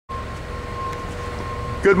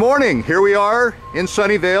Good morning. Here we are in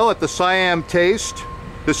Sunnyvale at the Siam Taste.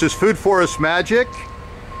 This is Food Forest Magic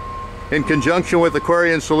in conjunction with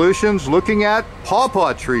Aquarian Solutions, looking at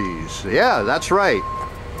pawpaw trees. Yeah, that's right.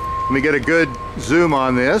 Let me get a good zoom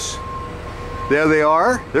on this. There they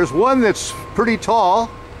are. There's one that's pretty tall.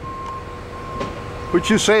 Would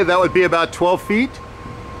you say that would be about 12 feet?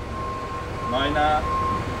 Noina.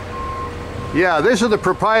 Yeah, these are the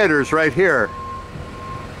proprietors right here.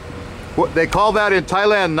 What they call that in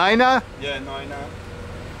Thailand, Naina? Yeah, Noina.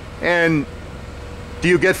 And do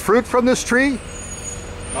you get fruit from this tree?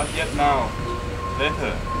 Not yet now.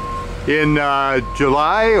 Later. In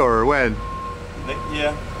July or when? Next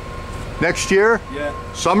year. Next year?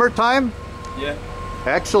 Yeah. Summertime? Yeah.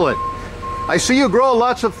 Excellent. I see you grow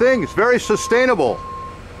lots of things. Very sustainable.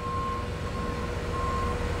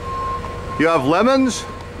 You have lemons?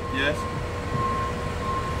 Yes.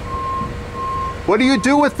 What do you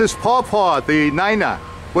do with this pawpaw, the Naina?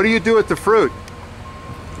 What do you do with the fruit?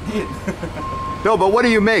 Eat. No, but what do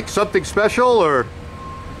you make? Something special or?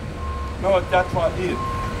 No, that's what eat.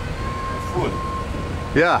 Food.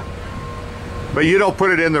 Yeah. But you don't put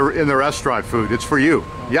it in the restaurant food. It's for you.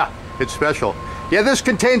 Yeah, it's special. Yeah, this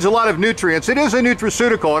contains a lot of nutrients. It is a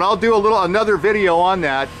nutraceutical, and I'll do another video on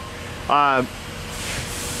that.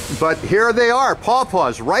 But here they are,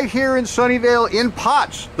 pawpaws, right here in Sunnyvale in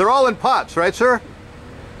pots. They're all in pots, right, sir?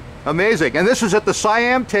 Amazing. And this is at the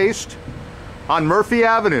Siam Taste on Murphy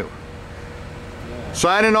Avenue. Yeah.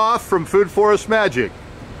 Signing off from Food Forest Magic.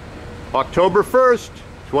 October 1st,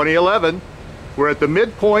 2011. We're at the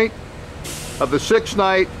midpoint of the 6th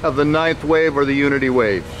night of the 9th wave or the Unity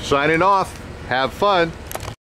wave. Signing off. Have fun.